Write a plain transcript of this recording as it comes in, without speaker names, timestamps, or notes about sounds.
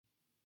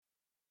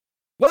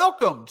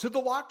Welcome to the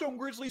Locked On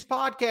Grizzlies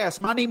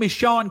podcast. My name is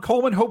Shawn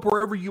Coleman. Hope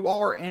wherever you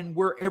are and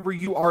wherever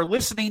you are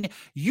listening,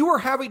 you are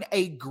having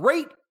a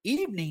great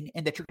evening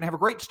and that you're going to have a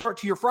great start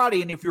to your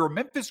Friday. And if you're a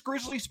Memphis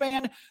Grizzlies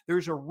fan,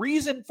 there's a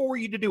reason for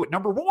you to do it.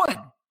 Number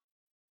one,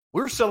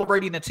 we're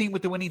celebrating a team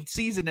with the winning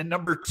season. And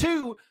number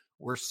two,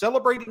 we're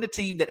celebrating a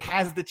team that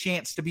has the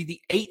chance to be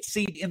the 8th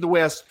seed in the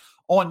West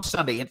on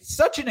Sunday. And it's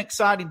such an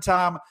exciting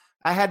time.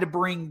 I had to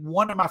bring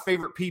one of my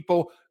favorite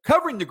people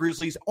covering the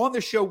Grizzlies on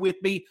the show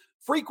with me,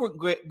 frequent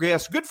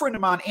guest, good friend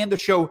of mine, and the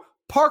show,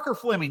 Parker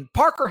Fleming.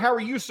 Parker, how are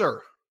you,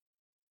 sir?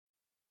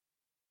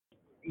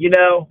 You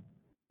know,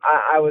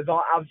 I was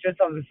just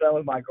on the phone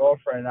with my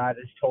girlfriend, and I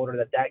just told her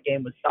that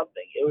game was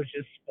something. It was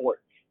just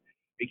sports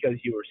because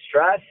you were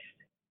stressed,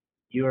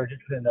 you were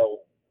just in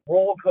a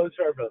roller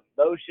coaster of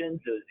emotions.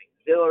 It was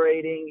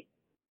exhilarating,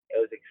 it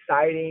was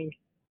exciting,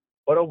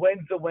 but a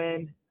win's a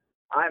win.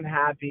 I'm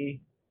happy.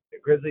 The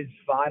Grizzlies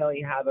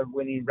finally have a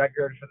winning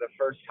record for the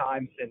first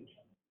time since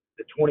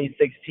the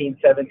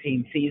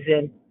 2016-17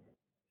 season.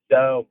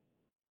 So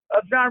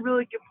let's not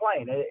really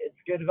complain. It's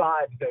good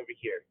vibes over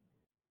here.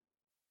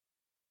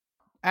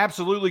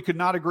 Absolutely could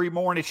not agree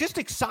more. And it's just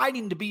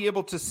exciting to be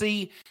able to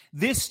see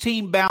this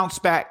team bounce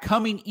back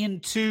coming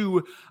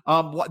into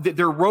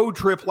their road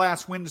trip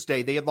last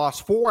Wednesday. They had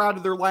lost 4 out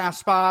of their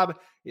last 5.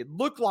 It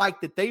looked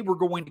like that they were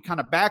going to kind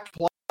of back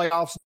to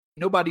playoffs.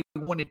 Nobody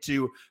wanted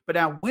to, but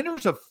now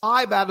winners of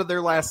 5 out of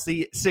their last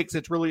 6.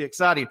 It's really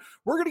exciting.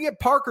 We're going to get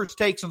Parker's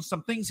takes on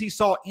some things he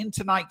saw in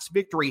tonight's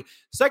victory.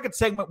 Second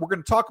segment, we're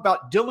going to talk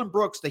about Dillon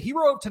Brooks, the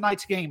hero of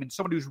tonight's game, and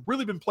somebody who's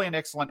really been playing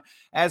excellent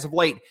as of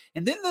late.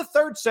 And then the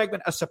third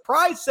segment, a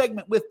surprise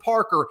segment with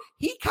Parker.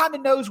 He kind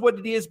of knows what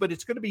it is, but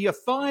it's going to be a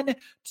fun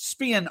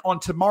spin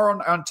on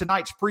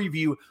tonight's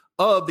preview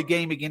of the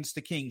game against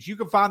the Kings. You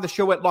can find the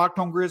show at Locked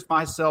On Grizz,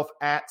 myself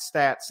at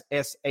Stats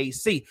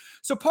SAC.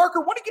 So, Parker,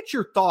 I want to get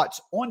your thoughts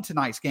on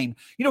tonight's game.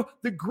 You know,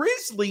 the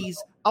Grizzlies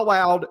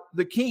allowed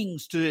the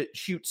Kings to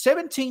shoot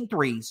 17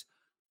 threes,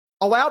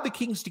 allowed the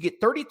Kings to get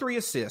 33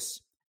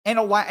 assists,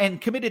 and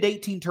committed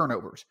 18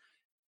 turnovers.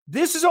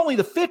 This is only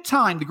the 5th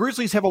time the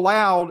Grizzlies have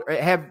allowed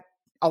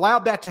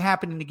that to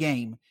happen in the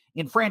game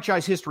in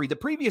franchise history. The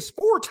previous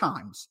 4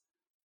 times,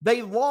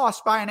 they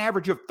lost by an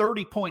average of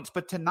 30 points,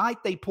 but tonight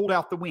they pulled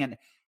out the win.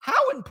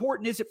 How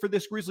important is it for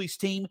this Grizzlies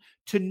team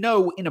to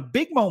know in a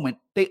big moment,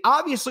 they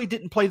obviously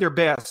didn't play their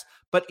best,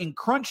 but in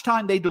crunch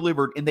time they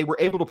delivered and they were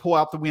able to pull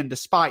out the win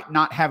despite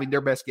not having their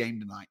best game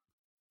tonight?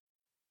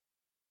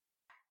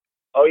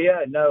 Oh, yeah,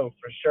 no,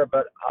 for sure.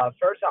 But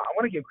first, I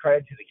want to give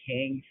credit to the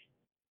Kings.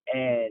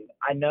 And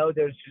I know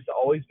there's just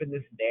always been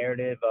this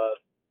narrative of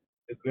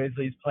the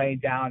Grizzlies playing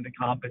down to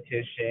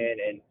competition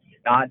and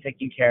not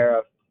taking care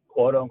of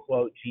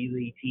quote-unquote G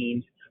League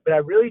teams. But I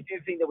really do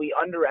think that we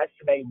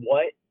underestimate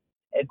what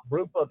a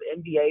group of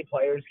NBA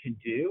players can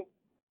do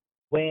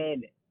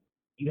when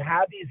you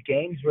have these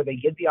games where they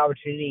get the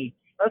opportunity.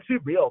 Let's be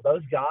real.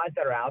 Those guys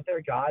that are out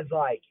there, guys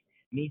like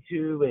Me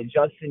Too and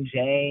Justin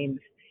James,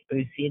 who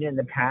we've seen in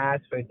the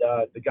past with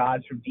the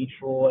guys from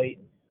Detroit,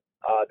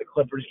 the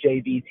Clippers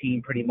JV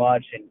team pretty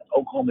much, and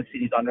Oklahoma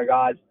City's under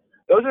guys.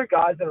 Those are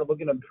guys that are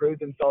looking to improve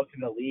themselves in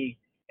the league,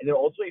 and they're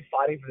ultimately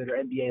fighting for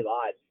their NBA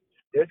lives.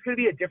 There's going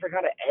to be a different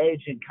kind of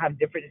edge and kind of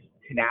different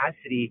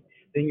tenacity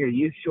than you're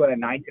used to on a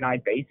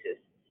night-to-night basis.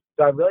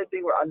 So I really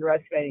think we're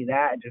underestimating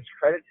that, and just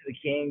credit to the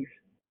Kings.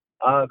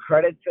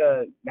 Credit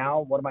to now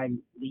one of my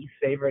least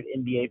favorite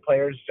NBA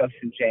players,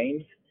 Justin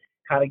James.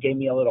 Kind of gave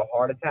me a little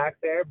heart attack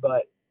there,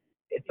 but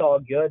it's all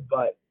good.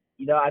 But,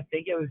 you know, I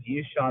think it was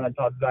you, Shawn, that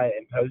talked about it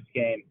in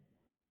postgame,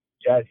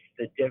 just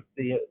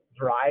the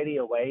variety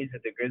of ways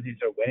that the Grizzlies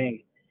are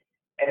winning.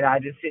 And I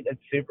just think that's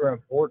super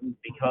important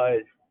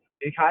because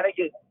we kind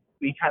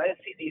of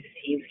see these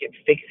teams get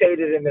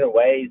fixated in their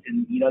ways,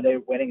 and, you know,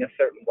 they're winning a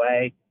certain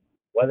way,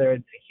 whether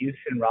it's the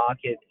Houston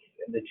Rockets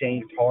in the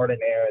James Harden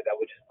era that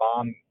would just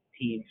bomb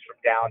teams from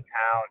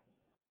downtown,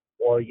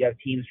 or you have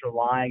teams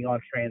relying on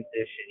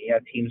transition, you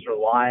have teams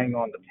relying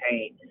on the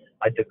paint,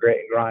 like the grit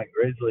and grind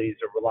Grizzlies,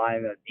 or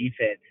relying on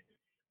defense.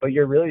 But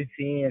you're really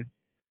seeing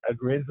a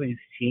Grizzlies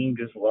team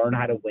just learn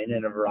how to win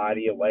in a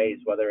variety of ways,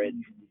 whether it's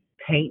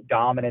paint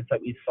dominance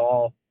like we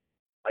saw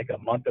like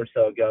a month or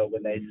so ago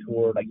when they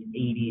scored like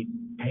 80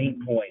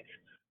 paint points,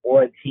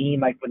 or a team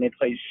like when they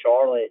played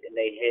Charlotte and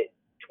they hit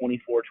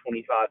 24,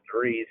 25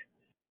 threes,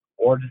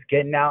 or just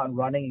getting out and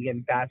running and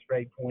getting fast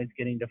break points,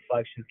 getting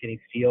deflections, getting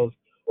steals,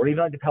 or even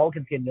like the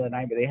Pelicans getting to the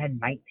night, but they had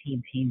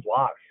 19 team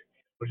blocks,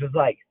 which was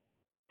like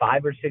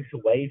 5 or 6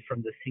 away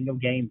from the single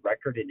game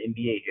record in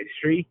NBA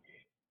history.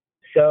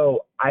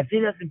 So I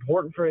think that's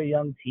important for a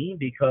young team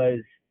because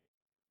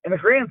in the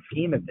grand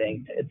scheme of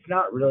things, it's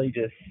not really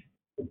just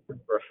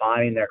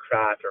refining their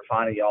craft,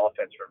 refining the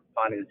offense,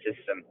 refining the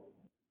system.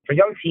 For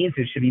young teams,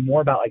 it should be more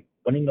about like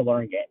learning to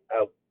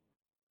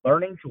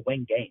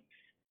win games.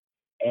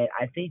 And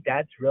I think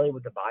that's really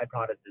what the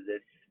byproduct of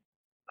this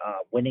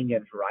winning in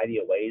a variety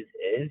of ways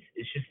is.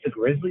 It's just the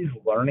Grizzlies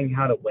learning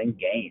how to win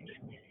games.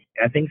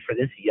 And I think for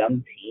this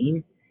young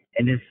team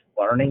and just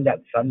learning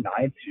that some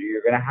nights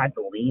you're going to have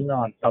to lean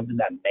on something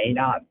that may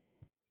not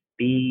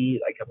be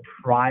like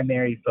a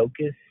primary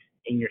focus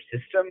in your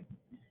system,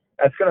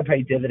 that's going to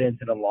pay dividends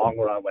in the long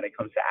run when it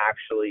comes to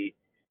actually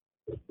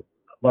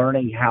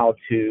learning how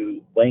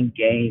to win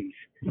games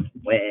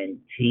when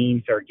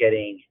teams are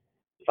getting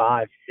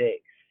 5, 6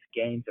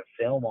 games of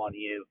film on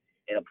you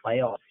in a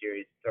playoff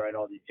series, throwing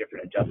all these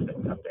different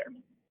adjustments up there.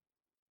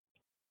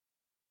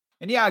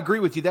 And yeah, I agree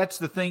with you. That's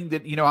the thing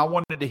that, I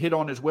wanted to hit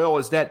on as well,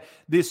 is that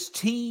this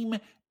team,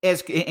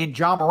 and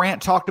John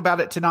Morant talked about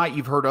it tonight,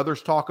 you've heard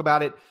others talk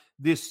about it,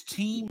 this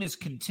team is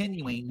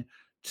continuing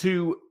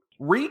to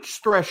reach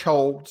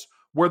thresholds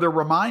where they're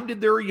reminded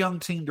they're a young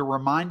team, they're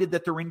reminded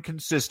that they're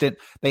inconsistent.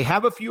 They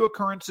have a few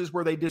occurrences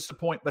where they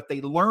disappoint, but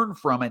they learn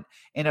from it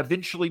and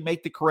eventually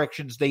make the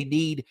corrections they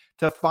need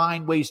to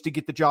find ways to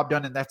get the job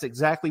done. And that's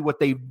exactly what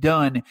they've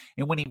done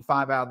in winning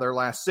 5 out of their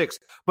last 6.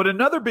 But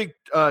another big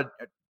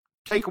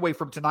takeaway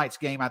from tonight's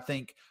game, I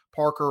think,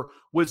 Parker,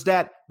 was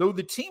that though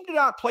the team did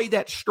not play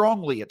that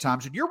strongly at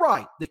times, and you're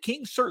right, the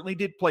Kings certainly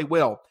did play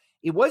well,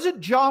 it wasn't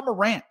John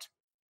Morant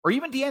or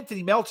even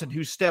DeAnthony Melton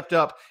who stepped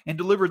up and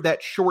delivered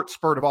that short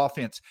spurt of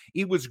offense.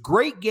 It was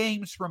great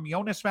games from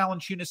Jonas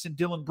Valanciunas and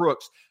Dylan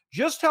Brooks.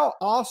 Just how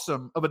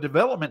awesome of a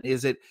development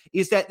is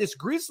that this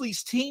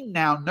Grizzlies team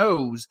now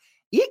knows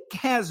it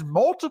has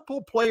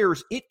multiple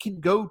players it can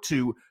go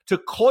to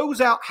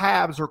close out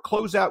halves or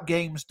close out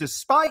games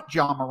despite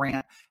John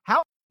Morant.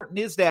 How important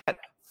is that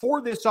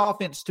for this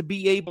offense to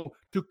be able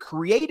to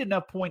create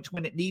enough points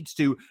when it needs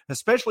to,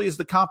 especially as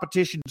the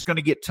competition is going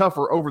to get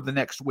tougher over the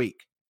next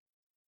week?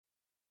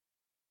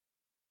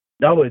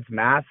 No, it's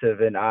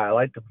massive, and I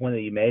like the point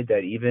that you made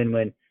that even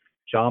when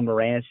John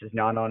Morant's just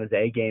not on his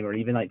A game, or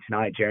even like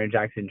tonight, Jaren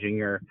Jackson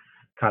Jr.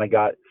 kind of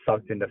got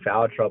sucked into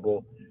foul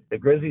trouble, the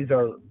Grizzlies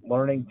are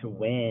learning to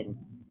win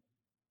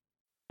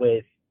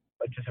with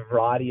just a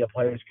variety of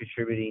players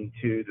contributing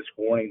to the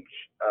scoring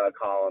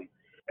column.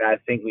 And I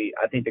think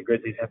the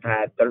Grizzlies have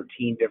had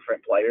 13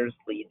 different players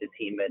lead the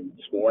team in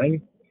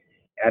scoring.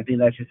 And I think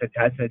that's just a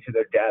testament to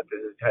their depth,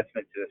 it's a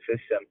testament to the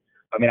system.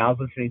 I mean, I was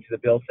listening to the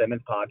Bill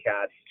Simmons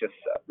podcast just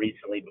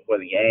recently before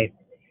the game,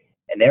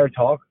 and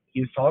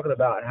he was talking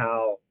about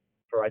how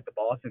for like the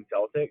Boston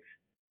Celtics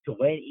to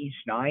win each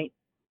night,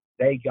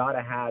 they got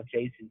to have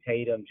Jason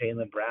Tatum,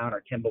 Jaylen Brown,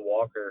 or Kemba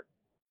Walker,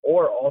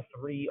 or all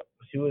three,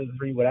 2 of the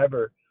 3,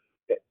 whatever.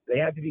 They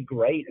have to be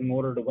great in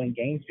order to win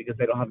games because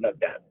they don't have enough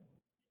depth.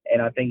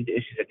 And I think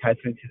it's just a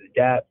testament to the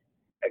depth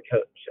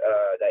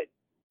that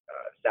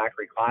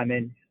Zachary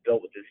Kleiman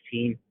built with his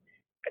team,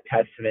 a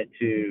testament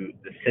to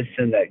the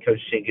system that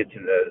Coach Jenkins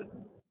and the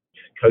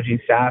coaching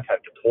staff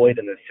have deployed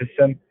in the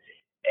system,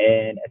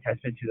 and a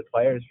testament to the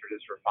players for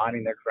just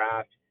refining their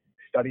craft,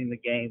 studying the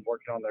game,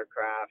 working on their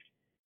craft,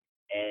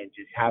 and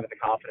just having the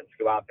confidence to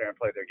go out there and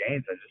play their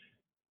games.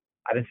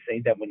 I just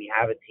think that when you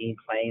have a team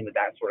playing with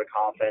that sort of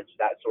confidence,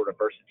 that sort of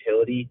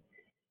versatility,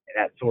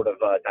 and that sort of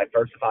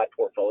diversified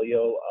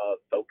portfolio of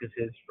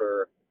focuses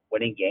for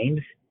winning games,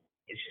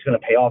 it's just going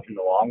to pay off in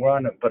the long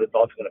run, but it's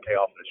also going to pay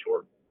off in the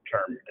short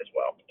term as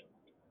well.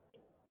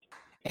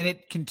 And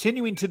it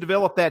continuing to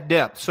develop that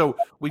depth. So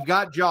we've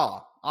got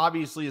Ja,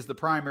 obviously, as the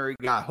primary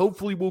guy.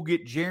 Hopefully we'll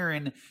get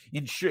Jaren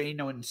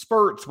in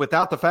spurts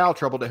without the foul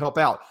trouble to help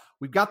out.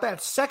 We've got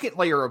that second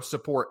layer of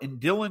support in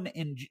Dylan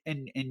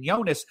and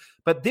Jonas,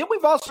 but then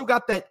we've also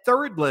got that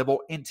third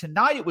level, and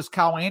tonight it was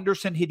Kyle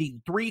Anderson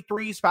hitting 3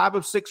 threes, 5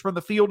 of 6 from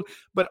the field,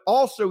 but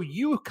also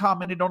you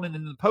commented on it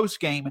in the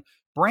postgame.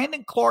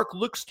 Brandon Clark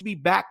looks to be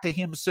back to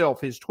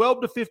himself. His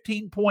 12 to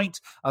 15 points,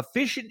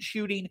 efficient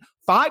shooting,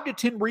 5 to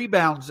 10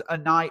 rebounds a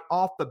night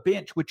off the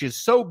bench, which is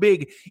so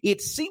big. It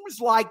seems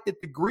like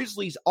that the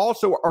Grizzlies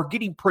also are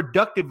getting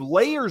productive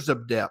layers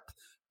of depth,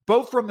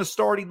 both from the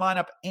starting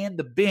lineup and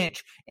the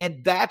bench,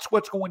 and that's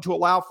what's going to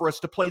allow for us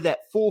to play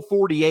that full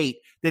 48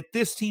 that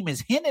this team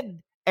is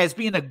hinted as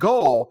being a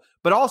goal,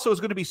 but also is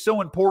going to be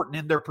so important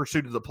in their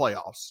pursuit of the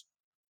playoffs.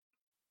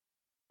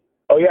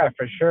 Oh, yeah,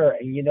 for sure.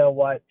 And you know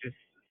what? Just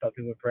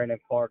something with Brandon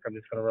Clark, I'm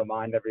just going to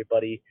remind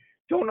everybody,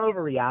 don't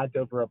overreact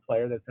over a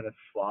player that's in a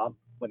slump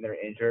when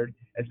they're injured,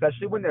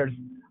 especially when there's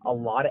a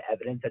lot of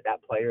evidence that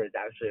that player is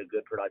actually a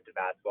good, productive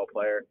basketball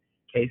player.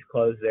 Case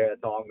closed there.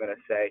 That's all I'm going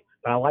to say.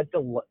 But I like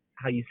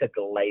how you said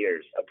the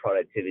layers of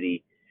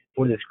productivity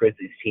for this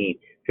Grizzlies team.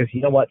 Because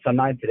you know what? Some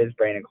nights it is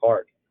Brandon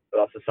Clark, but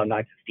also some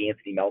nights it's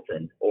DeAnthony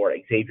Melton or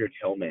Xavier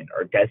Tillman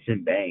or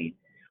Desmond Bain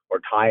or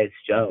Tyus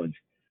Jones.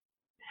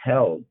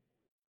 Hell,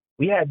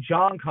 we had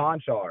John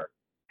Conchar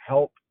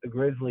help the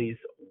Grizzlies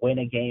win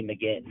a game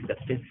against the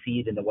 5th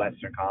seed in the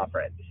Western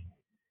Conference.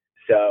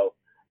 So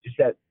just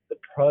that the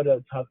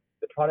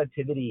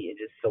productivity and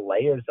just the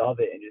layers of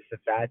it, and just the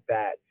fact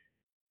that,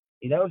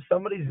 you know, if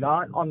somebody's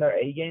not on their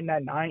A game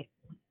that night,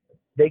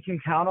 they can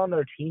count on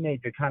their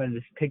teammate to kind of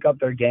just pick up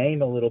their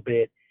game a little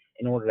bit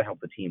in order to help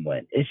the team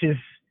win.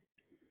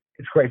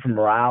 It's great for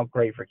morale,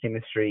 great for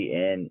chemistry,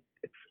 and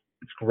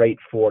it's great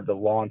for the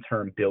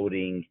long-term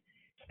building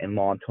and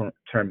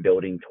long-term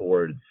building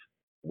towards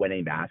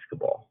winning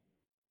basketball.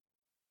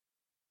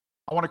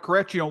 I want to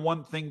correct you on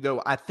one thing,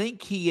 though. I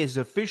think he has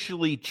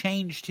officially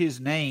changed his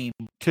name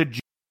to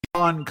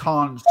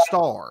Con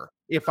star,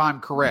 if I'm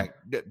correct,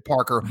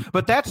 Parker.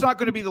 But that's not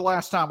going to be the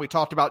last time we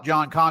talked about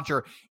John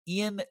Concher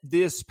in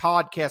this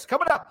podcast.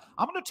 Coming up,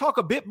 I'm going to talk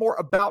a bit more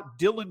about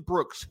Dillon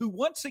Brooks, who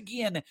once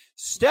again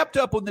stepped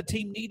up when the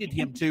team needed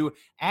him to,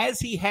 as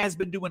he has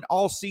been doing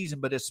all season,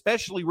 but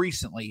especially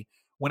recently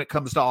when it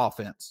comes to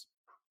offense.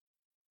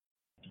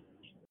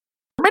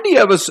 For many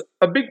of us,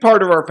 a big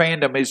part of our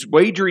fandom is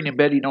wagering and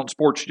betting on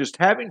sports, just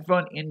having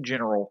fun in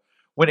general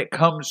when it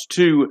comes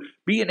to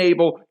being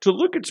able to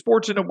look at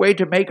sports in a way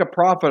to make a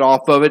profit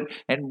off of it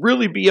and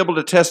really be able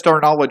to test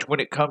our knowledge when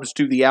it comes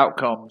to the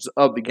outcomes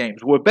of the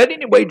games. Well,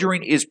 betting and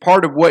wagering is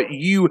part of what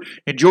you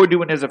enjoy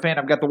doing as a fan.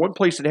 I've got the one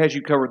place that has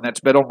you covered, and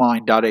that's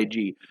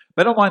betonline.ag.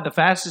 BetOnline, the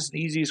fastest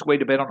and easiest way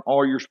to bet on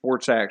all your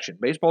sports action.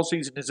 Baseball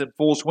season is in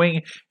full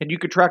swing, and you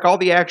can track all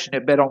the action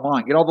at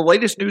BetOnline. Get all the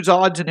latest news,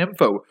 odds, and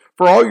info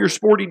for all your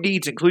sporting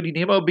needs, including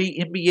MLB,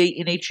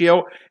 NBA,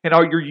 NHL, and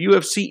all your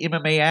UFC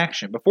MMA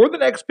action. Before the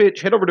next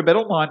pitch, head over to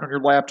BetOnline on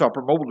your laptop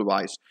or mobile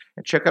device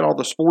and check out all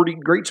the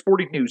great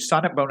sporting news,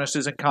 sign-up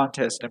bonuses, and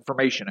contest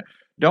information.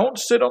 Don't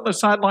sit on the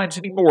sidelines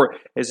anymore,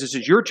 as this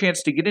is your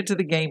chance to get into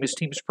the game as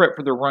teams prep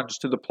for their runs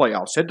to the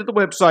playoffs. Head to the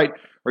website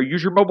or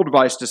use your mobile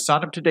device to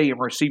sign up today and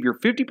receive your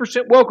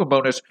 50% welcome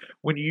bonus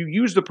when you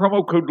use the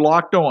promo code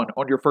LOCKEDON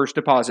on your first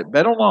deposit.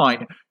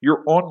 BetOnline,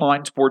 your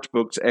online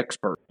sportsbooks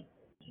expert.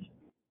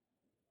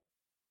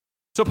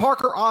 So,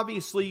 Parker,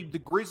 obviously, the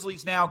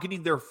Grizzlies now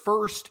getting their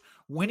first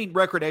winning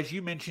record, as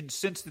you mentioned,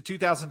 since the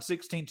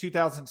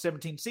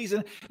 2016-2017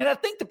 season. And I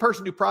think the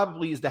person who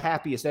probably is the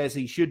happiest, as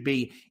he should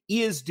be,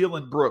 is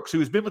Dillon Brooks, who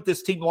has been with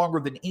this team longer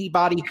than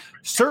anybody,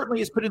 certainly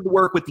has put in the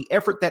work with the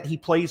effort that he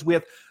plays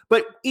with.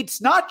 But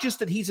it's not just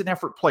that he's an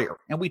effort player.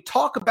 And we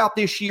talk about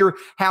this year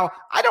how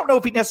I don't know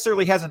if he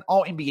necessarily has an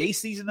all-NBA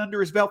season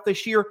under his belt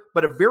this year,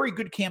 but a very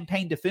good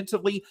campaign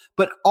defensively.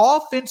 But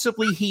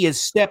offensively, he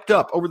has stepped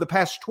up over the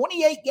past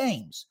 28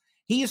 games.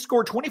 He has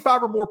scored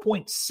 25 or more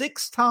points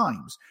 6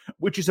 times,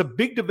 which is a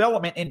big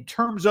development in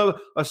terms of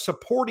a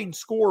supporting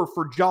scorer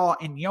for Ja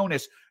and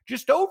Jonas.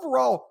 Just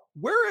overall,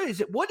 where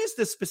is it? What is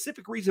the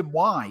specific reason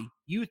why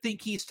you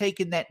think he's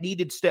taken that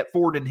needed step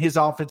forward in his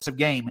offensive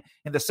game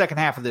in the second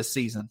half of this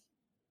season?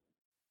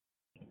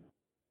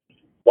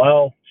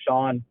 Well,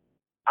 Shawn,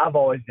 I've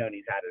always known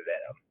he's had it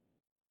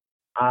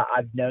in him.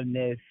 I've known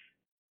this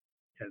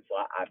since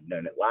I've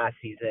known it last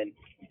season.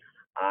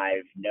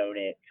 I've known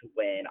it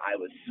when I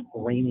was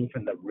screaming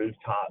from the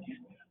rooftops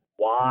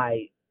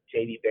why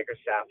J.D.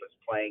 Bickerstaff was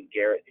playing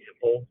Garrett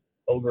Temple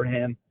over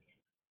him,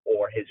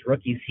 or his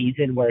rookie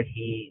season where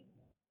he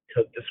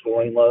took the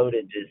scoring load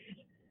and just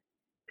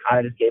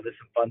kind of just gave us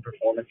some fun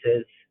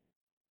performances.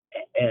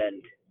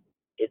 And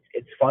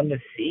it's fun to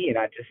see, and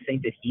I just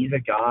think that he's a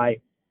guy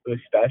who,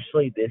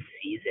 especially this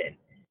season,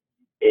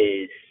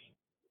 is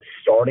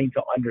starting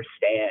to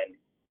understand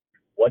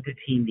what the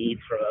team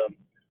needs from him,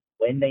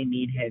 when they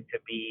need him to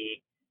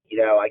be,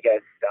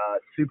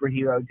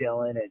 superhero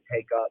Dillon and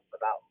take up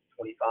about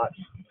 20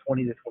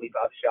 to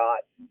 25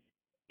 shots.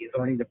 He's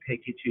learning to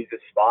pick and choose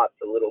his spots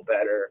a little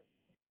better.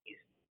 He's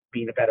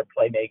being a better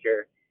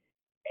playmaker,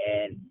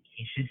 and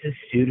he's just a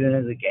student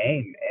of the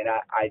game. And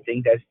I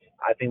think that's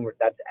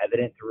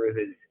evident through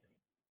his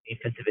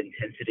defensive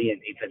intensity and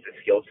defensive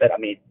skill set. I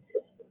mean,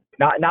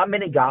 not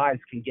many guys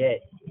can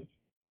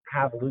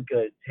have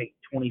Luka take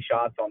 20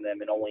 shots on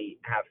them and only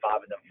have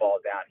 5 of them fall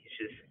down.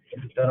 He's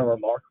just done a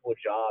remarkable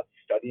job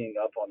studying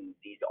up on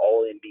these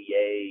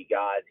all-NBA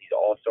guys, these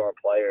all-star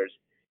players,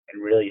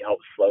 and really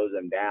helped slow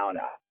them down.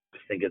 I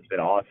just think it's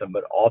been awesome.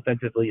 But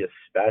offensively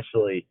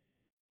especially,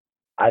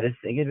 I just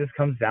think it just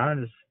comes down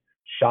to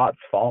shots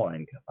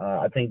falling.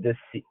 I think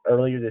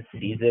earlier this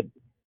season,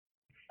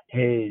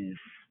 his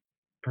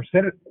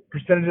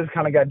percentages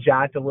kind of got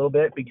jacked a little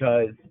bit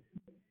because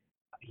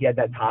he had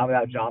that time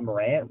without John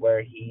Morant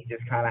where he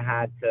just kind of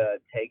had to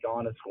take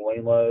on a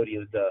scoring load. He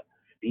was the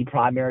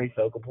primary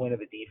focal point of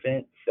the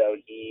defense, so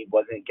he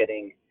wasn't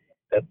getting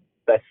the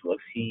best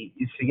looks he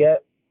used to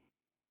get.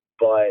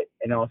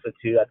 And also,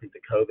 too, I think the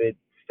COVID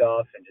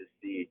stuff and just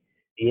the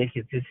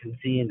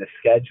inconsistency in the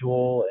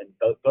schedule, and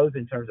both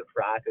in terms of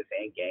practice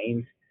and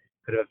games,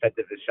 could have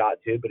affected the shot,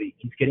 too. But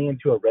he's getting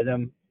into a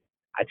rhythm.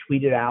 I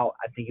tweeted out,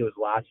 I think it was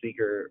last week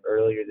or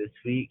earlier this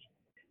week,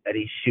 that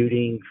he's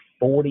shooting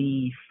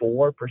 44%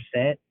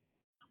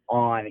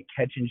 on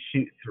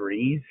catch-and-shoot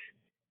threes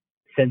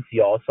since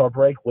the All-Star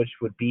break, which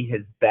would be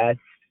his best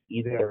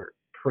either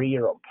pre-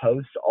 or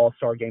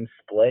post-All-Star game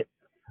split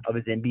of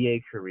his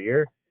NBA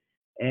career.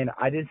 And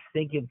I just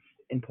think it's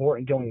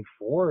important going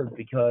forward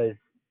because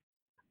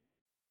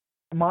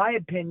my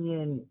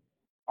opinion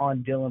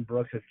on Dillon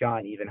Brooks has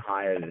gotten even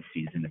higher this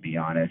season, to be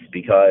honest,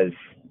 because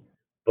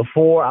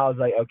before I was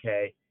like,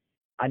 okay,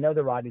 I know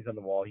the writing's on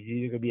the wall. He's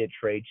either going to be a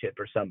trade chip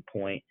at some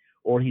point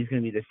or he's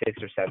going to be the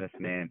 6th or 7th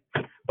man.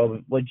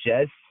 But with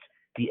just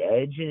the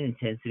edge and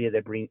intensity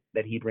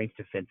that he brings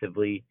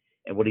defensively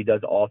and what he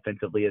does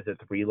offensively as a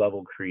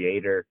 3-level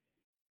creator,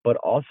 but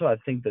also I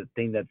think the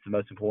thing that's the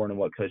most important and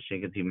what Coach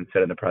Jenkins even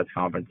said in the press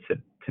conference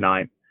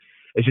tonight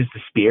is just the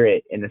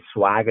spirit and the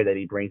swagger that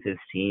he brings to his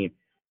team.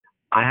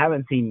 I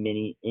haven't seen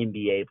many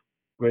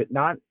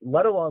not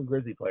let alone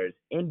Grizzly players,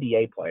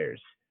 NBA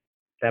players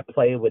that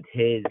play with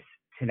his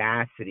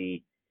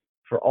tenacity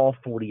for all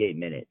 48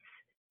 minutes.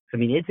 So, I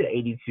mean, it's an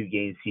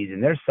 82-game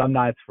season. There's some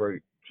nights where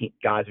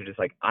guys are just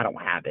like, I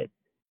don't have it.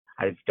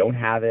 I just don't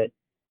have it.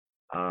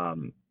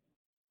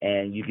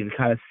 And you can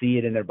kind of see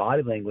it in their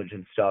body language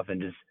and stuff.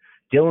 And just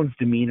Dylan's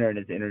demeanor and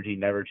his energy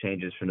never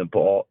changes from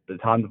the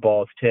time the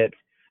ball is tipped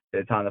to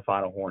the time the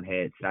final horn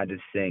hits. And I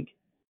just think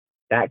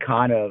that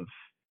kind of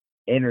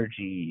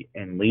energy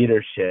and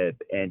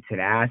leadership and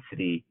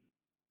tenacity,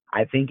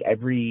 I think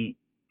every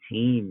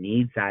team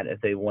needs that if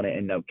they want to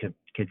end up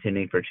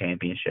contending for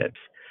championships.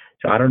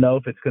 So I don't know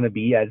if it's going to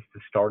be as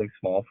the starting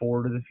small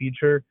forward of the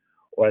future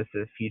or as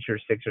the future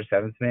sixth or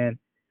seventh man.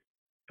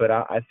 But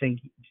I think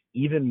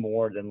even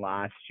more than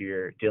last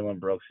year, Dylan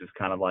Brooks is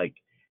kind of like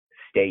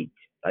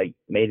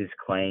made his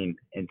claim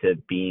into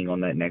being on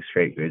that next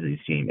great Grizzlies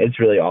team. It's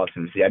really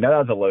awesome to see. I know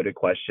that was a loaded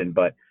question,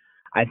 but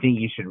I think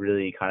you should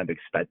really kind of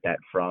expect that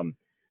from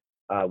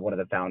one of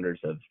the founders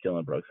of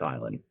Dylan Brooks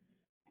Island.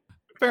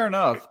 Fair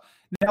enough.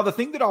 Now, the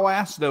thing that I'll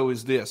ask, though,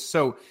 is this.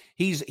 So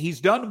he's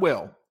done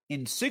well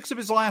in 6 of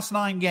his last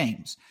 9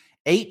 games,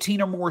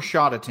 18 or more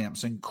shot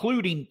attempts,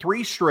 including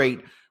 3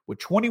 straight with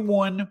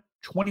 21,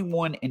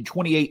 21, and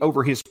 28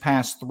 over his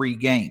past 3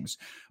 games.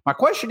 My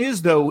question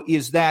is, though,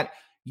 is that,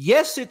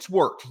 yes, it's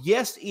worked.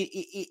 Yes,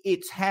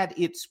 it's had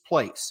its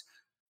place.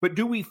 But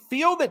do we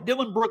feel that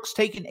Dylan Brooks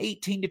taking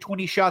 18 to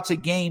 20 shots a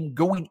game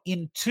going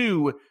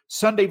into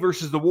Sunday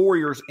versus the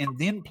Warriors and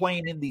then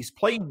playing in these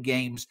playing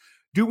games,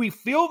 do we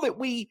feel that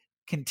we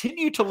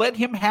continue to let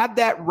him have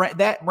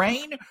that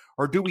reign,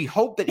 or do we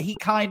hope that he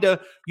kind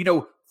of,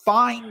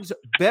 finds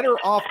better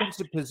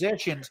offensive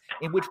possessions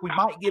in which we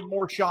might give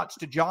more shots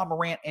to John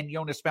Morant and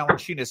Jonas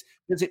Valanciunas?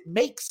 Does it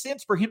make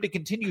sense for him to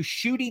continue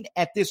shooting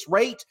at this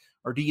rate,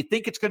 or do you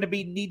think it's going to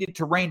be needed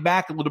to rein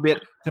back a little bit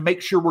to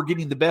make sure we're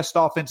getting the best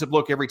offensive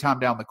look every time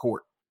down the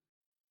court?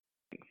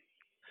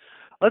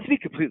 Let's be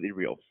completely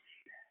real.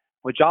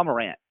 With John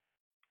Morant,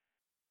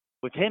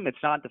 with him, it's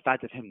not the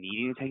fact of him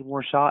needing to take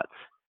more shots.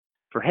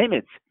 For him,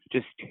 it's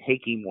just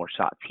taking more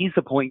shots. He's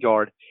the point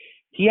guard.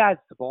 He has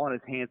the ball in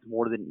his hands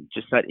more than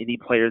just about any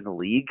player in the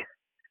league.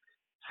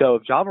 So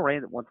if John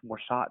Morant wants more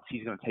shots,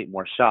 he's going to take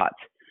more shots.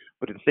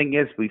 But the thing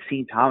is, we've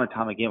seen time and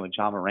time again with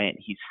John Morant,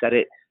 he's said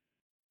it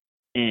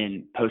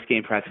in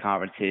post-game press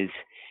conferences,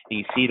 and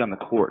you see it on the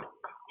court.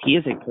 He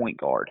is a point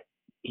guard.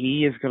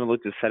 He is going to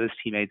look to set his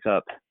teammates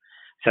up,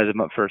 set them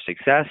up for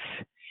success,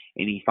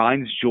 and he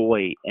finds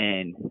joy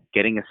in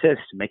getting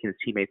assists, making his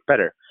teammates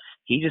better.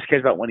 He just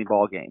cares about winning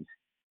ball games.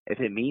 If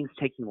it means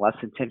taking less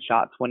than 10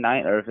 shots one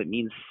night, or if it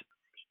means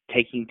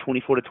taking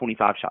 24 to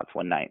 25 shots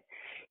one night,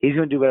 he's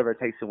going to do whatever it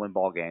takes to win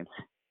ball games.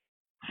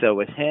 So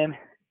with him,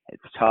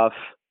 it's tough.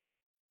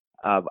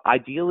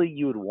 Ideally,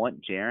 you would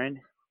want Jaren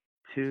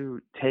to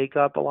take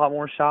up a lot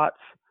more shots,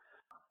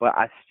 but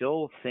I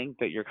still think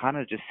that you're kind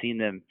of just seeing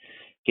them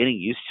getting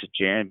used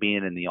to Jaren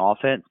being in the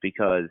offense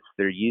because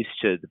they're used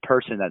to the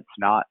person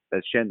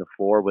that's sharing the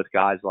floor with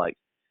guys like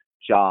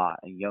Ja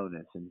and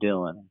Jonas and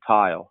Dylan and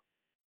Kyle.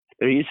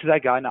 They're used to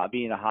that guy not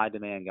being a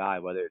high-demand guy,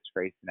 whether it's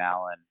Grayson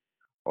Allen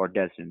or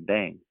Desmond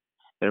Bain.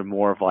 They're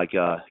more of like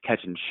a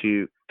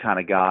catch-and-shoot kind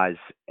of guys,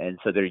 and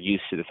so they're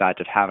used to the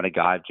fact of having a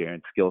guy of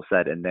Jaren's skill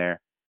set in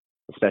there,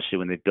 especially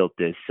when they built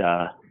this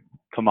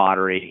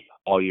camaraderie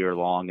all year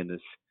long and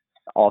this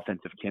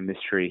offensive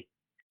chemistry.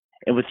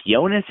 And with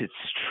Jonas, it's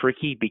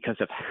tricky because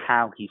of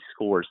how he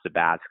scores the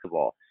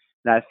basketball.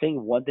 Now, I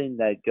think one thing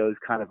that goes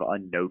kind of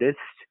unnoticed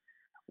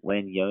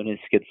when Jonas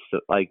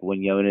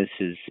when Jonas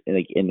is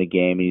in the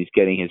game and he's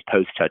getting his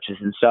post touches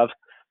and stuff,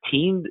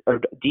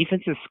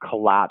 defenses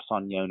collapse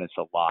on Jonas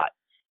a lot.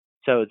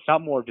 So it's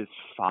not more just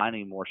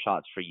finding more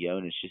shots for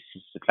Jonas, it's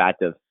just the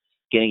fact of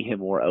getting him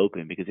more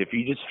open. Because if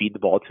you just feed the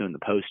ball to him in the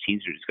post,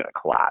 teams are just going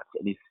to collapse.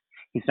 And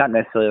he's not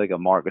necessarily like a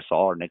Marc Gasol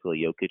or Nikola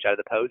Jokic out of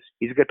the post.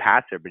 He's a good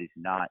passer, but he's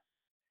not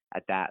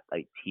at that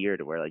tier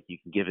to where you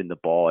can give him the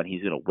ball and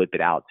he's going to whip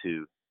it out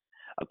to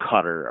a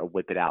cutter or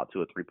whip it out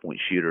to a 3-point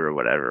shooter or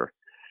whatever.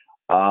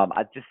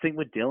 I just think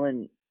with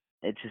Dylan,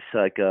 it's just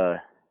like a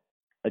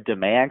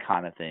demand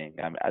kind of thing.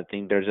 I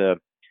think there's a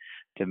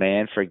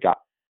demand for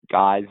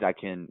guys that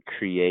can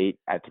create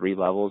at 3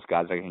 levels,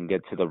 guys that can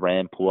get to the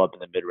rim, pull up in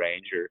the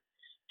mid-range, or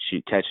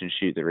catch and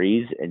shoot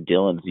threes. And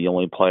Dylan's the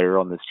only player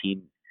on this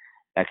team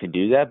that can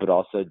do that, but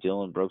also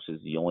Dylan Brooks is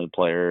the only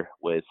player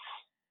with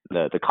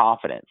the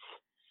confidence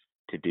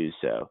to do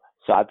so.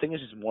 So I think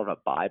it's just more of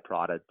a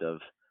byproduct of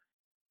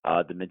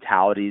the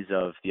mentalities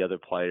of the other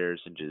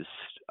players and just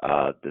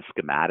the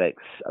schematics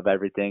of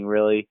everything,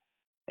 really,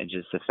 and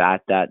just the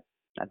fact that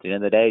at the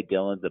end of the day,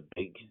 Dylan's a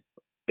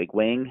big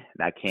wing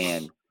that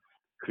can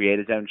create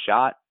his own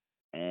shot,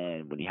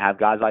 and when you have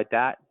guys like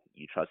that,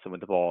 you trust them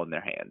with the ball in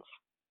their hands.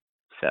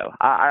 So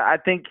I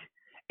think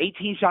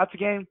 18 shots a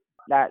game,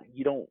 that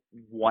you don't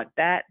want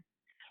that,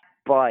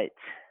 but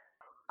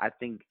I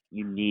think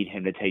you need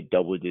him to take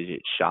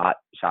double-digit shot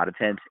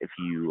attempts if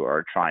you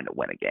are trying to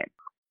win a game.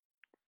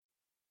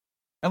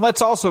 And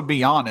let's also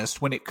be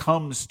honest, when it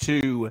comes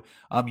to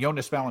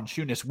Jonas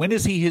Valanciunas, when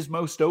is he his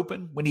most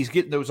open? When he's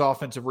getting those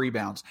offensive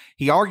rebounds.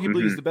 He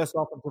arguably is the best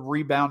offensive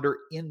rebounder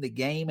in the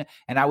game,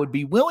 and I would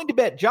be willing to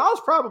bet, Ja's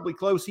probably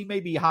close, he may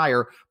be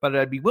higher, but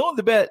I'd be willing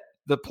to bet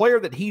the player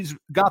that he's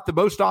got the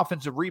most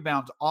offensive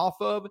rebounds off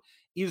of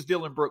is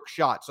Dylan Brooks'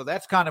 shot. So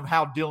that's kind of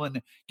how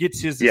Dylan gets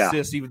his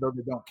assists, even though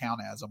they don't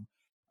count as them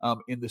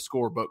in the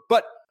scorebook.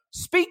 But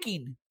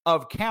speaking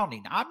of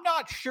counting, I'm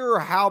not sure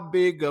how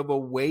big of a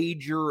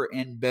wager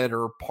and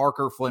better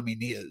Parker Fleming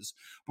is,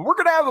 but we're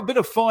going to have a bit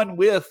of fun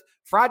with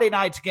Friday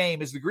night's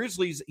game as the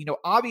Grizzlies,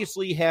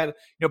 obviously had,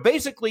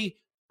 basically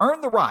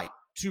earned the right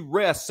to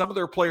rest some of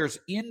their players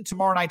in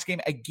tomorrow night's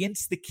game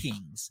against the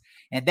Kings.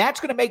 And that's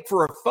going to make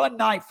for a fun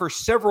night for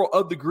several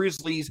of the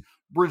Grizzlies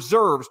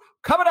reserves.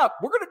 Coming up,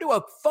 we're going to do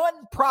a fun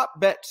prop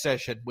bet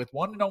session with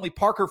one and only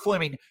Parker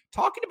Fleming,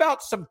 talking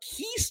about some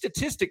key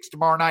statistics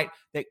tomorrow night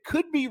that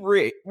could be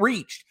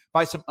reached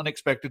by some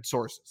unexpected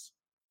sources.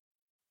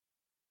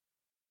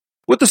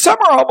 With the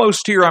summer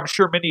almost here, I'm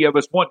sure many of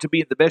us want to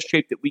be in the best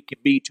shape that we can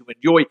be to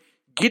enjoy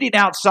getting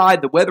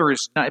outside. The weather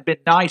has been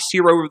nice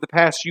here over the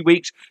past few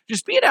weeks.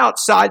 Just being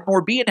outside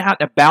more, being out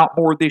and about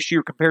more this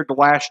year compared to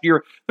last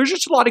year. There's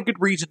just a lot of good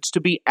reasons to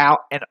be out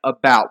and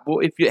about. Well,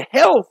 if your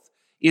health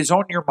is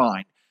on your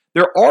mind,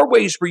 there are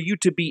ways for you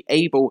to be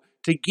able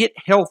to get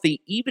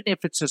healthy, even if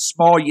it's a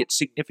small yet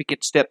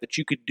significant step that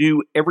you can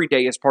do every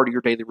day as part of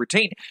your daily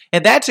routine.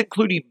 And that's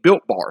including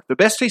Built Bar, the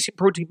best tasting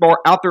protein bar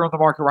out there on the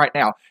market right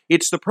now.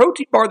 It's the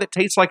protein bar that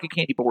tastes like a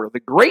candy bar. The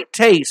great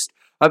taste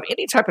of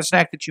any type of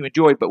snack that you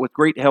enjoy, but with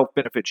great health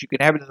benefits. You can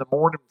have it in the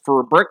morning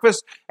for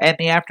breakfast and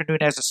in the afternoon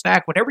as a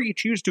snack. Whenever you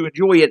choose to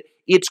enjoy it,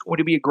 it's going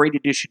to be a great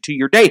addition to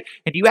your day.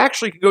 And you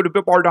actually can go to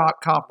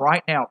BuiltBar.com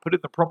right now, put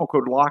in the promo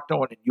code Locked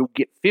On, and you'll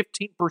get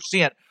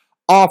 15%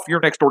 off your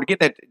next order.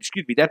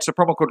 That's the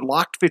promo code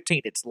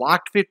LOCKED15. It's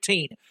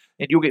LOCKED15,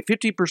 and you'll get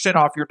 15%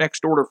 off your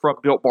next order from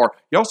Built Bar.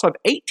 You also have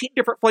 18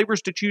 different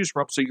flavors to choose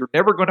from, so you're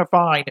never going to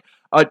find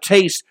a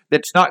taste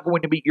that's not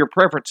going to meet your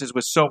preferences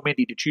with so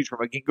many to choose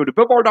from. Again, go to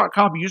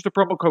BuiltBar.com, use the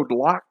promo code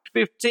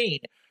LOCKED15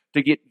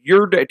 to get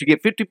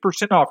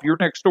 50% off your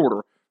next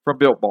order from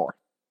Built Bar.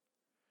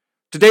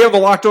 Today on the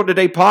Locked On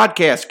Today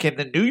podcast, can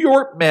the New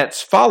York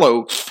Mets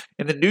follow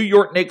in the New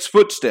York Knicks'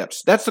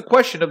 footsteps? That's the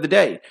question of the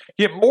day.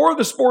 Get more of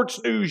the sports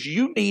news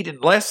you need in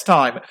less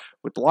time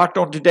with the Locked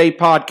On Today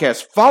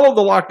podcast. Follow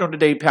the Locked On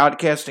Today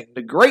podcast and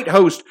the great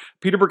host,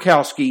 Peter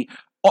Bukowski,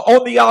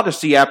 on the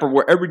Odyssey app or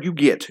wherever you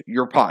get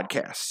your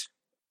podcasts.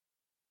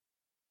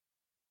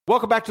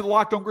 Welcome back to the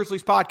Locked On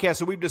Grizzlies podcast.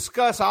 So we've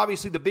discussed,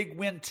 obviously, the big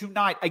win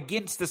tonight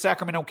against the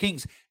Sacramento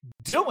Kings.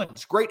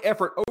 Dylan's great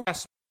effort over the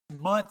last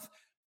month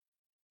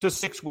to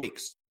 6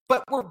 weeks.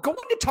 But we're going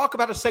to talk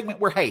about a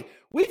segment where, hey,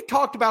 we've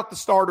talked about the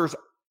starters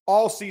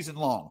all season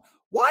long.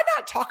 Why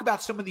not talk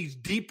about some of these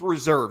deep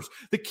reserves?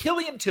 The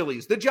Killian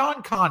Tillies, the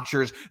John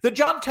Conchers, the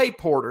Jonte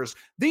Porters,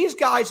 these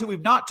guys who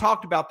we've not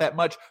talked about that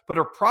much, but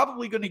are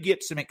probably going to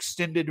get some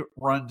extended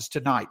runs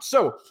tonight.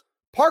 So,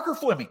 Parker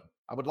Fleming,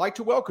 I would like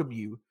to welcome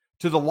you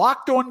to the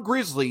Locked On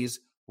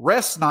Grizzlies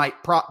Rest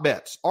Night Prop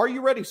Bets. Are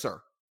you ready,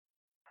 sir?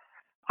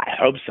 I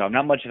hope so. I'm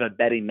not much of a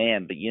betting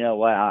man, but you know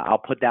what? I'll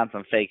put down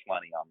some fake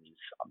money on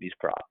these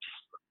props.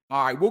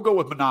 All right, we'll go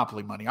with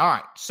Monopoly money. All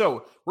right,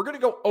 so we're going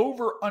to go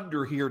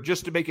over-under here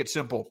just to make it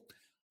simple.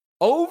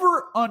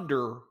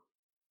 Over-under,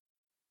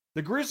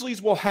 the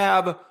Grizzlies will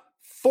have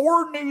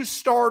 4 new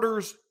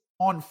starters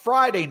on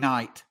Friday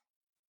night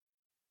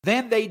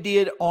than they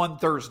did on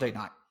Thursday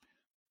night.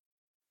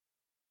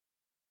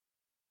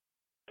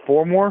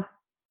 4 more?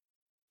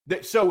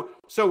 So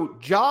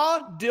Ja,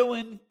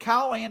 Dylan,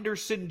 Kyle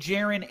Anderson,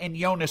 Jaren, and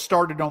Jonas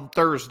started on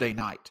Thursday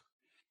night.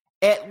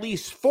 At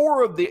least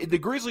 4 of the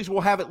Grizzlies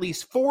will have at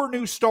least 4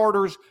 new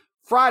starters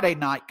Friday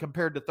night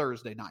compared to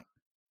Thursday night.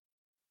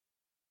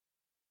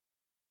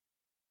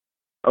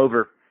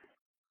 Over.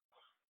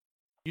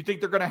 You think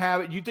they're going to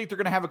have it? You think they're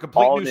going to have a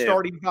complete new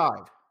starting 5?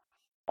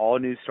 All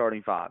new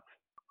starting 5.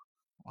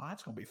 Well,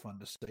 that's going to be fun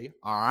to see.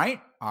 All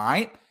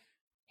right.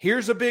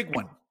 Here's a big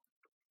one.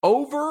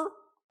 Over,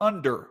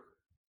 under.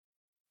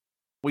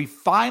 We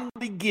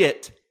finally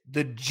get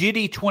the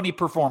Jitty 20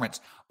 performance.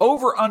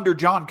 Over, under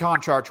John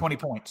Conchar, 20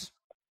 points.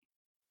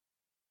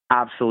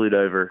 Absolute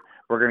over.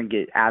 We're going to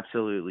get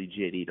absolutely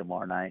Jitty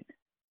tomorrow night.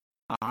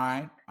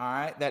 All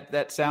right.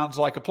 That sounds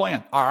like a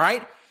plan. All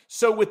right.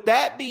 So with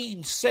that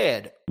being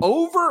said,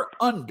 over,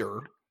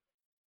 under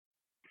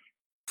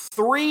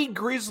 3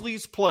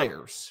 Grizzlies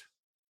players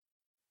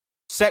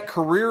set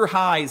career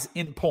highs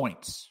in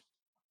points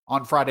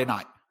on Friday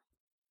night.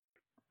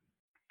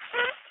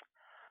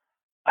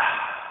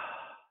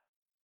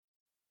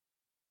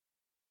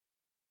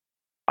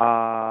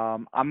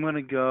 I'm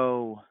gonna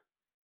go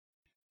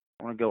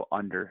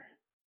under.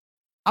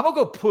 I'm gonna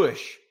go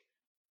push.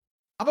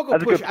 That's a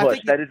good push.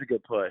 That is a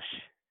good push.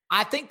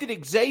 I think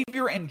that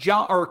Xavier and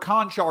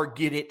Conchar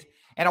get it,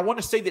 and I want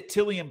to say that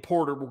Tilly and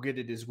Porter will get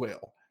it as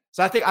well.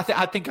 So I think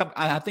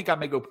I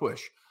may go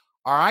push.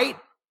 All right,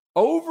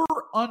 over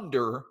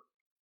under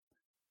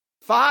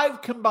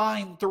 5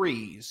 combined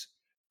threes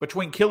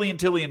between Killian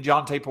Tilly and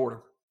Jonte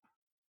Porter?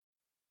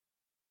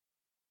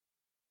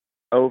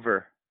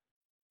 Over.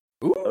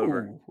 Ooh.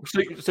 Over.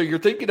 So you're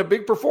thinking a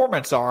big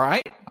performance, all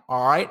right.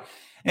 All right.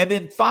 And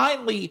then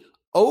finally,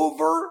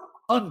 over,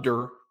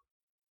 under,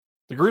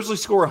 the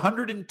Grizzlies score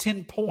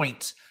 110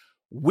 points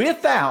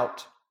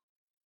without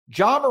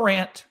John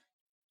Morant,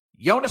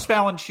 Jonas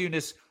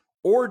Valanciunas,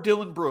 or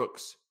Dylan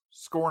Brooks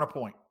scoring a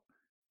point.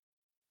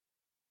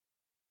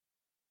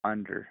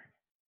 Under.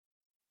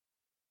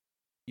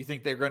 You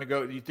think they're going to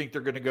go? You think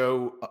they're going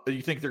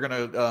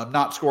to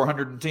not score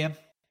 110?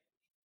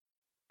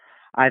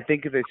 I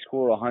think if they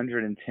score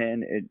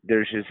 110,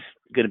 there's just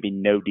going to be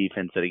no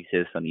defense that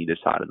exists on either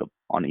side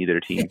on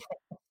either team.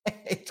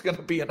 It's going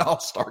to be an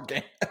all-star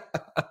game.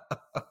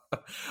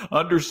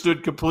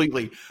 Understood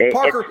completely.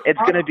 Parker, it's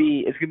going to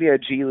be a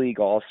G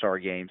League all-star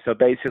game. So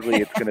basically,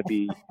 it's going to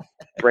be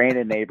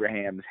Brandon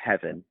Abraham's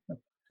heaven.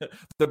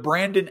 The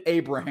Brandon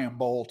Abraham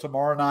Bowl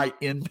tomorrow night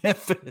in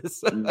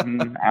Memphis.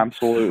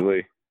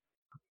 Absolutely.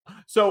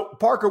 So,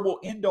 Parker, we'll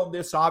end on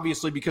this,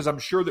 obviously, because I'm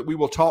sure that we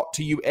will talk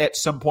to you at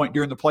some point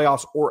during the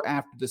playoffs or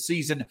after the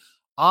season.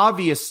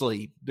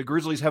 Obviously, the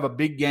Grizzlies have a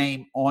big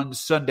game on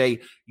Sunday.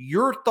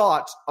 Your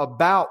thoughts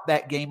about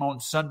that game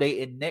on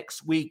Sunday and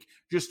next week,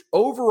 just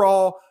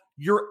overall,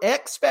 your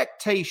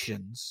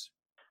expectations,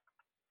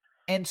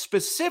 and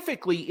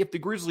specifically if the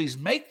Grizzlies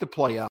make the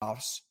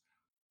playoffs,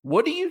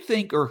 what do you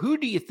think, or who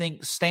do you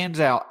think stands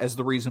out as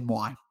the reason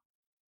why?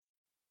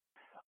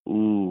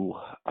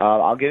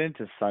 I'll get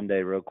into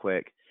Sunday real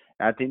quick.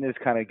 And I think this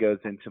kind of goes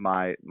into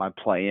my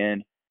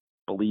play-in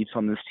beliefs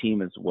on this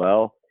team as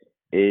well.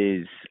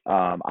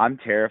 I'm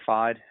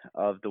terrified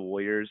of the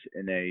Warriors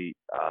in a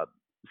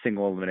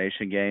single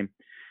elimination game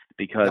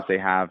because they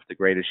have the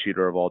greatest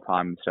shooter of all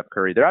time, Steph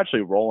Curry. They're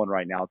actually rolling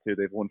right now too.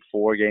 They've won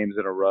 4 games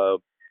in a row.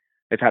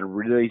 They've had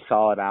really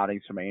solid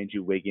outings from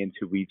Andrew Wiggins,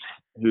 who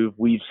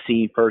we've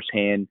seen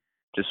firsthand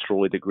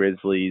destroy the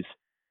Grizzlies.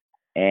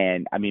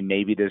 And, I mean,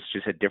 maybe there's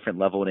just a different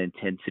level of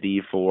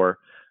intensity for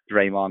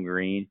Draymond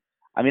Green.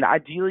 I mean,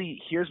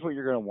 ideally, here's what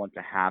you're going to want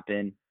to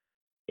happen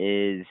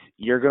is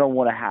you're going to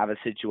want to have a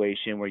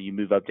situation where you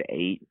move up to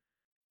 8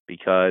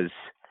 because,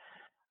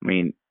 I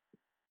mean,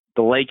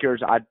 the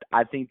Lakers,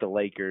 I think the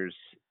Lakers,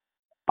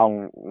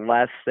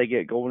 unless they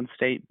get Golden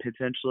State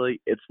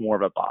potentially, it's more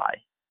of a bye.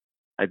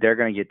 Like, they're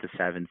going to get the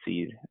 7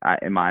 seed,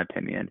 in my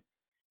opinion.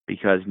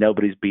 Because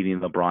nobody's beating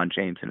LeBron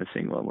James in a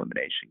single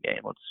elimination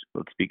game.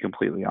 Let's be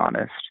completely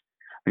honest.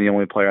 And the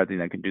only player I think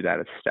that can do that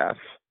is Steph.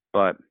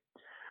 But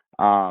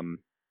I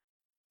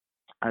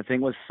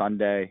think with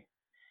Sunday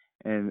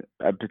and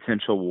a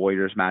potential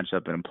Warriors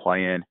matchup and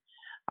play-in,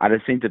 I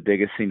just think the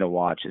biggest thing to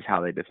watch is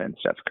how they defend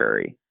Steph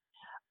Curry.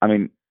 I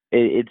mean,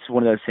 it's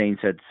one of those things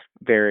that's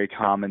very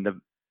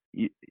common.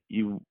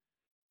 You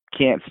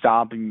can't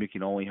stop him. You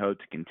can only hope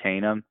to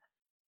contain him.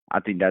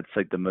 I think that's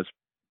like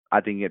I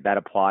think that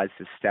applies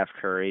to Steph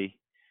Curry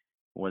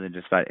more than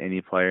just about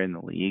any player in the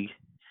league,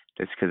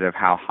 just because of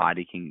how hot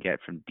he can get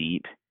from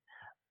deep.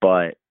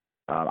 But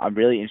I'm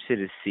really interested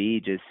to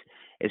see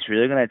it's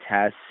really going to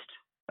test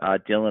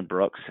Dylan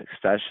Brooks,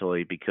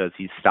 especially because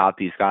he's stopped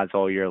these guys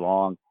all year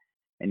long.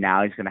 And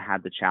now he's going to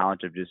have the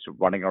challenge of just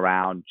running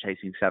around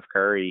chasing Steph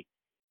Curry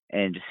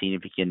and just seeing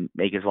if he can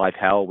make his life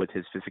hell with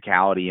his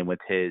physicality and with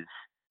his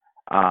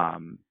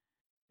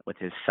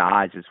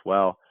size as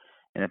well.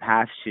 In the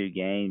past 2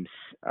 games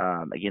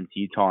against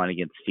Utah and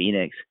against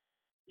Phoenix,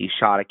 he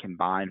shot a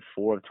combined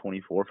 4 of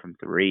 24 from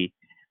 3.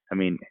 I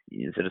mean,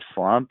 is it a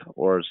slump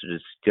or is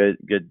it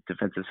just good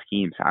defensive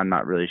schemes? I'm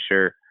not really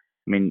sure.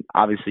 I mean,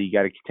 obviously you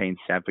got to contain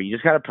Steph, but you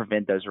just got to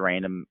prevent those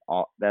random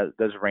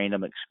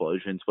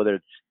explosions, whether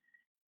it's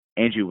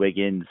Andrew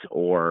Wiggins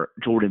or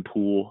Jordan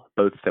Poole,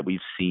 both that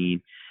we've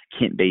seen,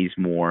 Kent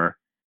Bazemore,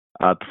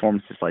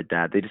 performances like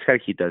that. They just got to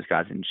keep those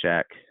guys in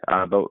check.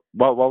 But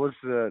what was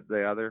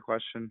the other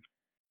question?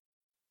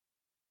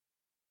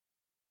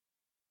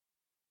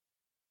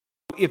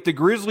 If the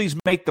Grizzlies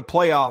make the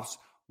playoffs,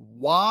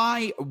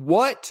 why,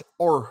 what,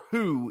 or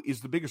who is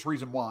the biggest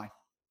reason why?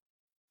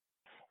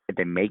 If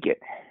they make it.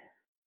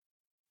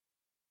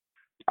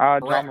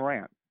 John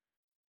Morant.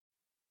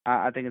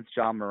 I think it's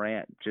John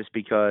Morant just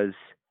because,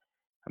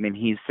 I mean,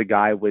 he's the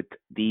guy with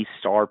the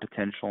star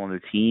potential on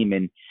the team,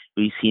 and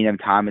we've seen him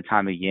time and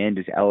time again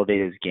just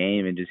elevate his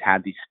game and just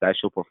have these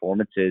special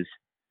performances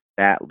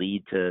that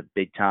lead to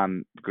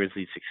big-time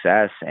Grizzlies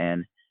success.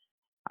 And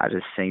I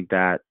just think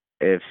that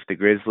if the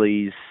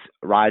Grizzlies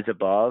rise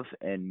above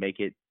and make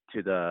it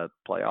to the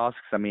playoffs,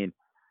 I mean,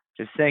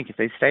 just think if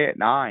they stay at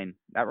 9,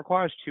 that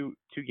requires two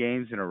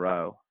games in a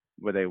row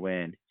where they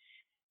win.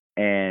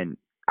 And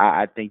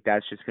I think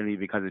that's just going to be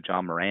because of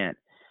John Morant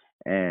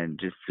and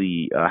just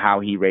the how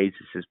he raises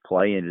his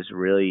play and just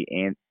really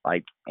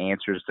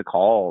answers the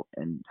call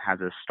and has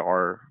a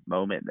star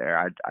moment there.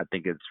 I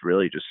think it's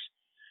really just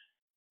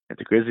if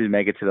the Grizzlies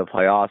make it to the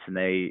playoffs and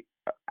they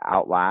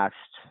outlast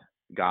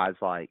guys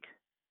like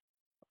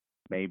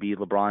maybe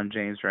LeBron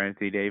James or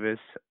Anthony Davis,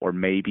 or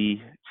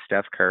maybe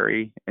Steph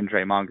Curry and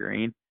Draymond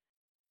Green,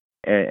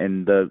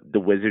 and the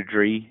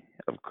wizardry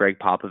of Greg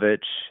Popovich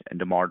and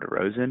DeMar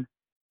DeRozan,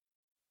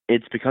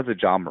 it's because of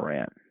John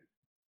Morant.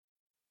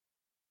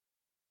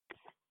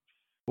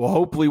 Well,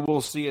 hopefully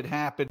we'll see it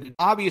happen.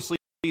 Obviously,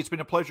 it's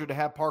been a pleasure to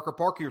have Parker.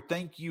 Parker,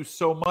 thank you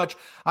so much.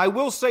 I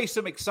will say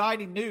some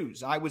exciting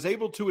news. I was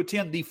able to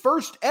attend the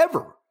first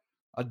ever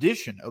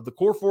edition of the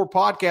Core 4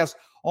 podcast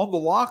on the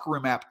Locker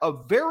Room app, a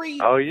very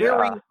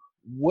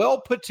well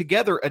put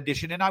together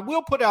edition. And I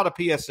will put out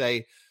a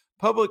PSA,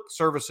 public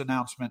service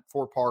announcement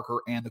for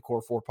Parker and the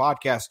Core 4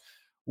 podcast.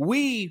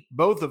 We,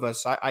 both of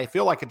us, I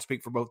feel I can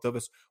speak for both of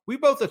us, we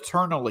both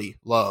eternally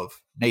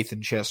love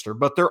Nathan Chester.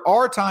 But there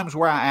are times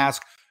where I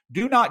ask,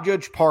 do not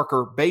judge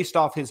Parker based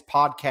off his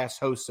podcast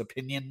host's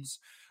opinions.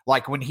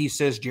 Like when he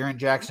says Jaren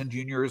Jackson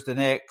Jr. is the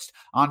next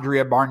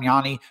Andrea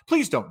Bargnani.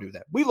 Please don't do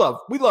that. We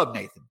love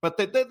Nathan, but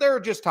there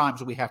are just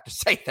times we have to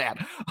say that.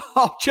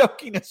 All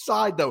joking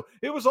aside, though,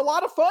 it was a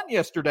lot of fun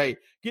yesterday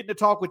getting to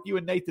talk with you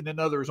and Nathan and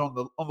others on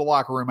the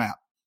Locker Room app.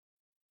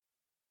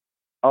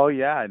 Oh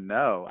yeah,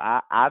 no,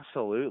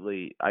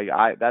 absolutely.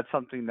 I that's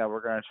something that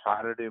we're going to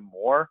try to do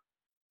more.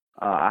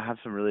 I have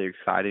some really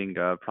exciting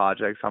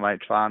projects I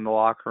might try in the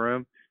Locker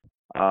Room,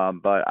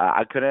 but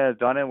I couldn't have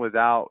done it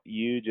without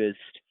you just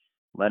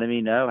letting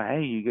me know,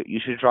 hey, you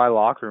should try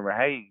Locker Room, or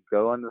hey,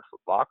 go in this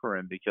Locker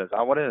Room, because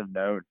I wouldn't have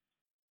known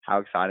how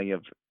exciting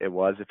it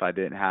was if I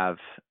didn't have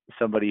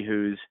somebody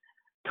whose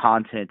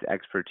content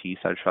expertise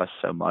I trust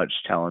so much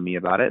telling me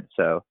about it.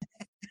 So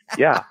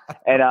yeah,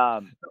 and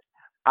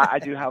I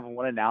do have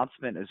one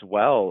announcement as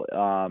well.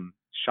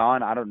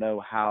 Shawn, I don't know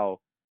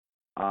how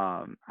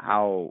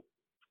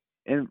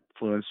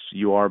influenced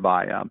you are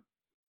by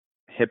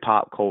hip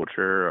hop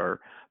culture or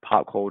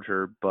pop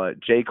culture,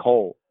 but J.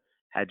 Cole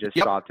had just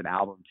dropped an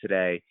album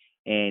today,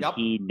 and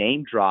he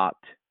name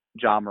dropped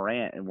John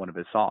Morant in one of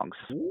his songs.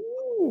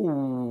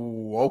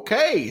 Ooh,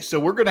 okay. So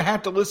we're going to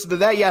have to listen to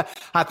that. Yeah,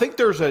 I think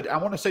I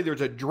want to say there's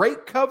a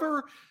Drake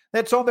cover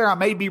that's on there. I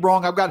may be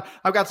wrong. I've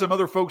got some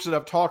other folks that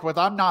I've talked with.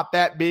 I'm not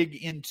that big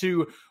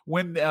into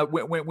when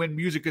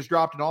music is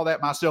dropped and all that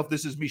myself.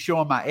 This is me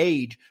showing my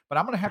age, but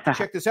I'm going to have to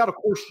check this out. Of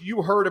course,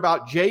 you heard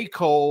about J.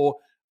 Cole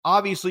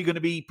obviously going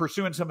to be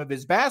pursuing some of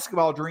his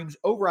basketball dreams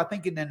over, I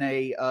think, in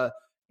a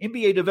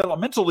NBA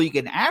developmental league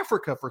in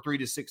Africa for 3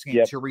 to 6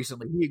 games here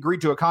recently. He agreed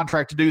to a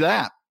contract to do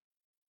that.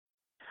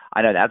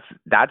 I know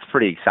that's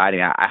pretty exciting.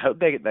 I hope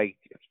they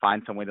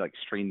find some way to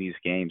stream these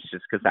games,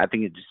 just because I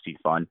think it'd just be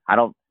fun. I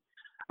don't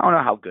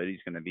know how good he's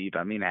going to be, but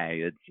I mean,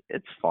 hey,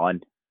 it's fun.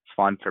 It's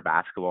fun for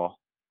basketball.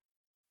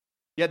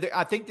 Yeah,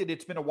 I think that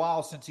it's been a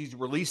while since he's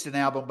released an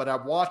album, but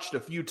I've watched a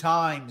few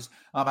times.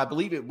 I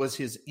believe it was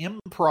his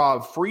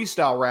improv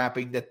freestyle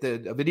rapping that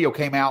the video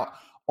came out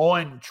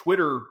on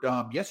Twitter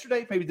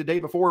yesterday, maybe the day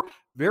before.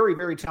 Very,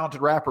 very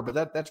talented rapper,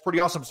 but that's pretty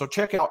awesome. So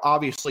check out,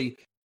 obviously,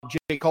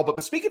 J. Cole.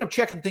 But speaking of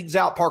checking things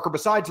out, Parker,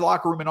 besides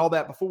Locker Room and all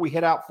that, before we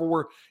head out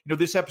for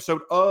this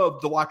episode of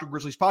the Locked On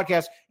Grizzlies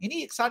podcast,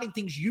 any exciting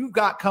things you've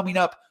got coming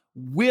up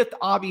with,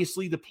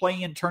 obviously, the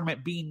play-in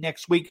tournament being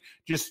next week?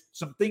 Just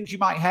some things you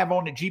might have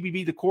on at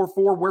GBB, the Core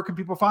 4. Where can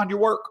people find your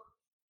work?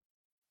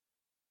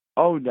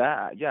 Oh,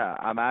 yeah.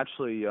 I'm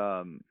actually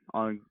on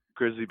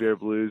Grizzly Bear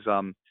Blues.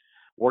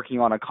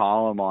 Working on a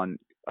column on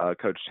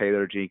Coach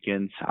Taylor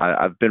Jenkins.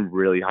 I've been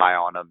really high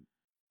on him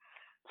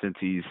since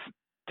he's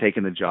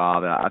taken the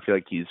job. I feel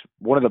like he's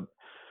one of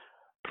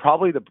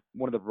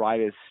the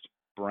brightest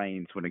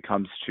brains when it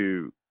comes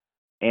to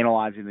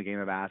analyzing the game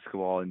of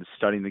basketball and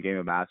studying the game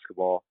of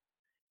basketball.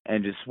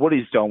 And just what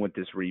he's done with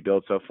this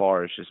rebuild so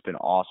far has just been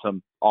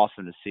awesome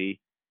to see.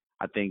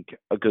 I think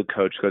a good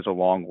coach goes a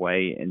long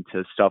way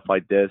into stuff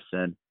like this.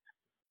 And,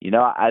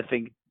 I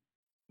think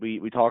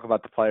we talk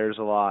about the players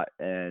a lot,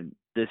 and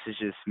this is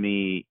just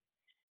me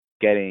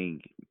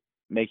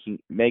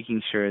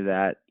making sure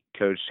that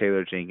Coach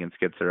Taylor Jenkins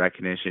gets the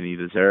recognition he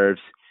deserves.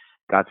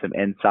 Got some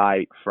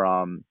insight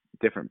from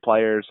different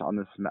players on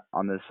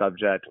this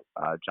subject,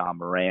 John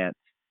Morant,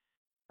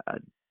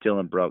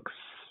 Dylan Brooks,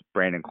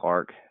 Brandon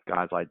Clark,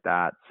 guys like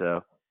that.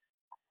 So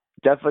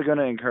definitely going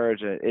to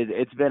encourage it.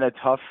 It's been a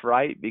tough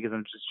write because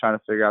I'm just trying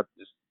to figure out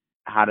just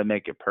how to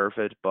make it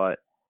perfect, but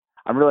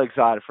I'm really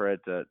excited for it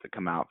to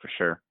come out for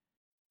sure.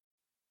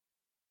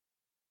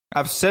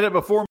 I've said it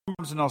before,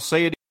 and I'll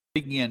say it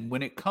again.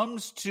 When it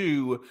comes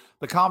to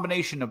the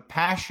combination of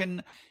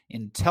passion,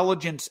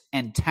 intelligence,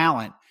 and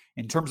talent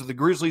in terms of the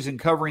Grizzlies and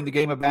covering the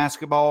game of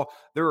basketball,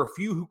 there are a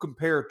few who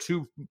compare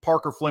to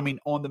Parker Fleming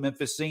on the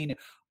Memphis scene.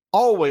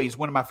 Always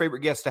one of my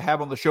favorite guests to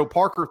have on the show.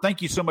 Parker,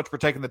 thank you so much for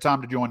taking the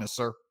time to join us,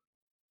 sir.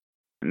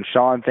 And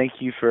Shawn, thank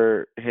you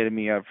for hitting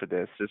me up for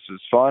this. This was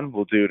fun.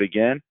 We'll do it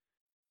again,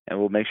 and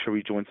we'll make sure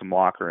we join some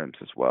locker rooms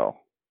as well.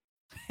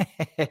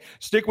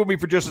 Stick with me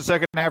for just a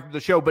second after the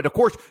show. But, of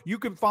course, you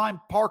can find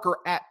Parker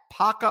at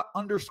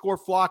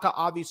Paca_Flocka,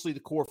 obviously the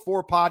Core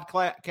 4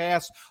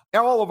 podcast,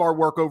 all of our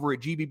work over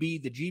at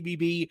GBB, the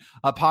GBB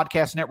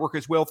podcast network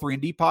as well,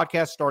 3&D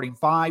podcast, starting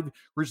 5,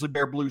 Grizzly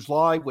Bear Blues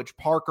Live, which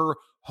Parker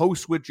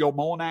host with Joe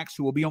Molinax,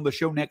 who will be on the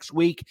show next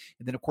week.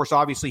 And then, of course,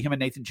 obviously him and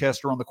Nathan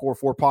Chester on the Core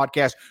 4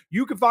 podcast.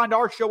 You can find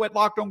our show at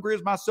Locked On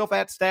Grizz, myself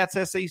at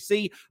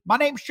StatsSAC. My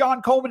name's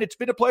Shawn Coleman. It's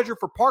been a pleasure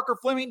for Parker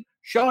Fleming,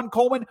 Shawn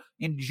Coleman.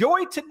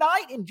 Enjoy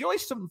tonight. Enjoy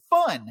some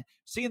fun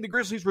seeing the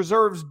Grizzlies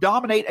reserves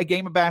dominate a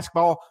game of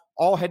basketball,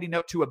 all heading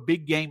up to a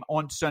big game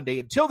on Sunday.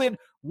 Until then,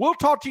 we'll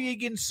talk to you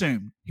again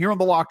soon here on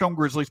the Locked On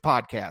Grizzlies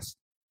podcast.